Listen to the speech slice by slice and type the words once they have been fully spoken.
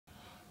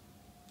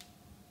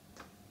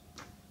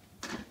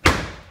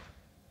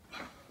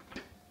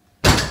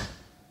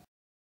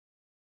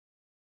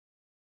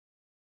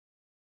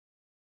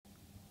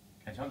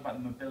Okay, talk about the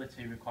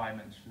mobility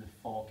requirements for the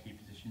 4 key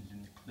positions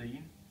in the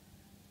clean.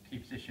 Key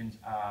positions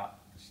are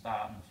the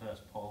start and the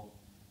first pull,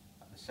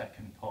 at the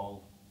second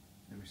pull,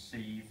 the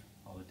receive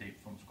or the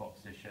deep front squat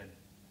position,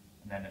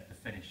 and then at the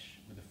finish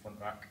with the front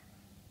rack.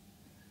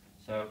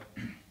 So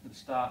at the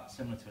start,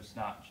 similar to a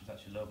snatch, it's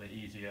actually a little bit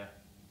easier.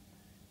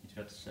 You need to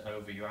be able to sit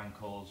over your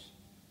ankles,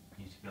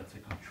 you need to be able to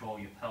control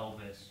your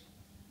pelvis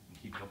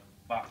and keep your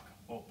back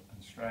up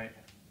and straight.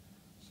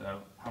 So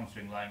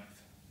hamstring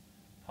length,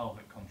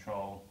 pelvic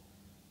control,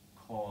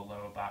 core,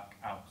 lower back,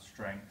 out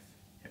strength,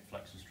 hip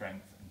flexor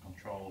strength and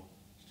control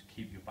just to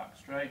keep your back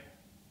straight.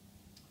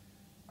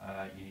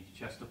 You need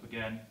your chest up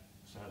again,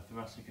 so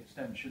thoracic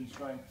extension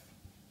strength.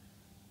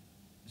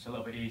 It's a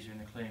little bit easier in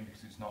the clean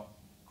because it's not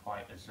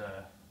quite as,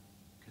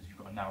 because you've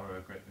got a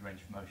narrower grip, the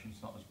range of motion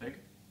is not as big.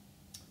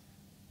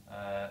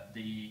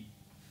 The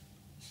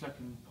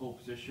second pull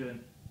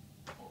position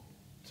up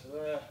to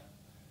there,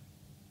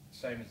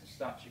 same as the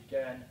snatch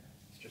again,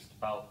 it's just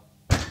about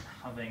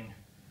having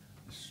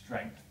the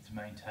strength to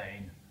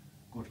maintain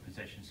good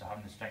position, so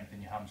having the strength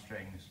in your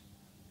hamstrings,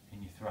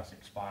 in your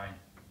thoracic spine,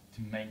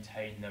 to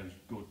maintain those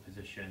good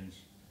positions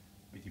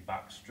with your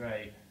back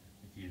straight,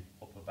 with your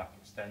upper back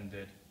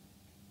extended.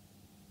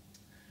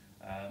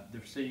 The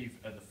receive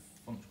at the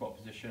front squat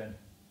position,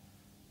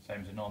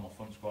 same as a normal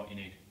front squat, you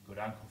need good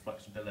ankle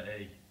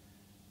flexibility,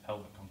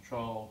 pelvic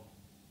control,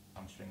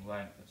 hamstring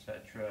length,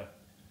 etc.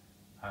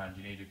 And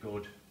you need a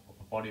good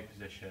upper body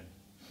position,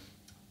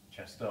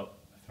 chest up,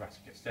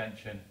 thoracic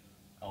extension,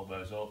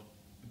 elbows up,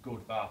 a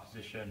good bar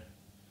position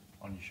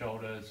on your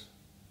shoulders,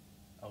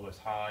 elbows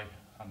high,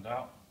 hand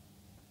out.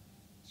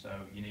 So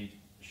you need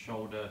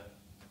shoulder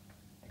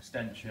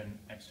extension,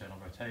 external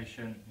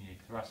rotation, you need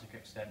thoracic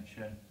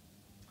extension,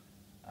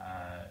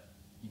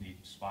 you need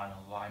spinal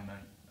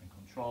alignment and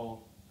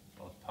control, as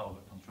well as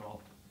pelvic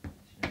control. So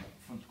you have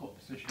front squat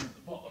position at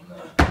the bottom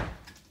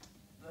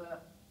there,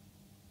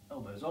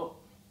 elbows up,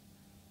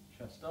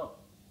 chest up.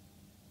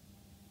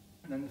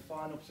 And then the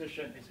final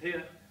position is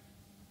here,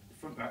 the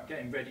front rack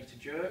getting ready to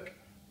jerk.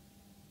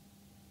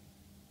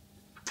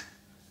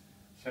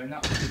 So in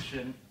that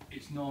position,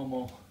 it's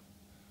normal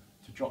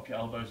to drop your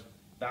elbows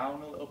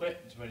down a little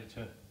bit. It's ready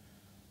to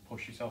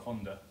push yourself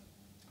under.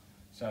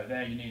 So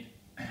there you need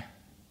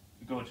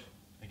good,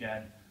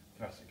 again,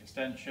 thoracic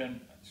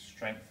extension,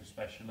 strength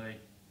especially,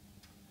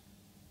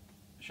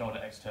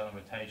 shoulder external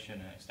rotation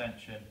and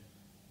extension.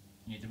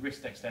 You need the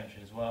wrist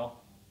extension as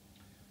well.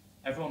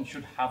 Everyone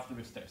should have the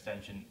wrist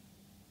extension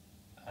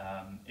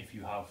if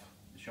you have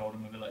the shoulder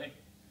mobility.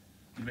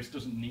 The wrist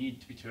doesn't need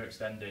to be too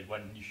extended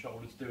when your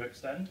shoulders do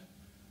extend.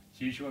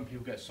 So usually when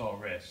people get sore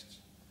wrists,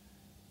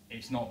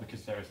 it's not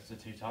because their wrists are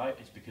too tight,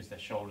 it's because their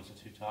shoulders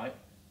are too tight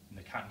and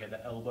they can't get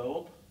their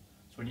elbow up.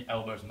 So when your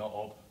elbow's not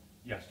up,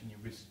 you're asking your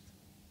wrist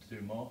to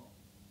do more.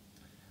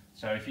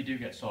 So if you do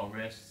get sore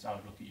wrists, I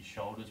would look at your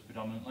shoulders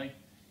predominantly.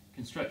 You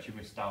can stretch your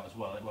wrist out as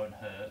well, it won't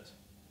hurt,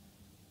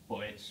 but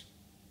it's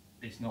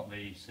not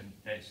the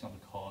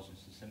cause,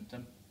 it's the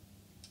symptom.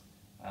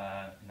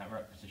 In that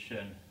rack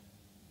position,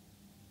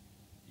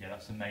 yeah,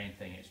 that's the main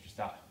thing. It's just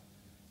that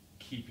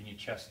keeping your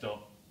chest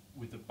up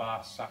with the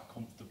bar sat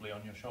comfortably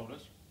on your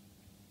shoulders.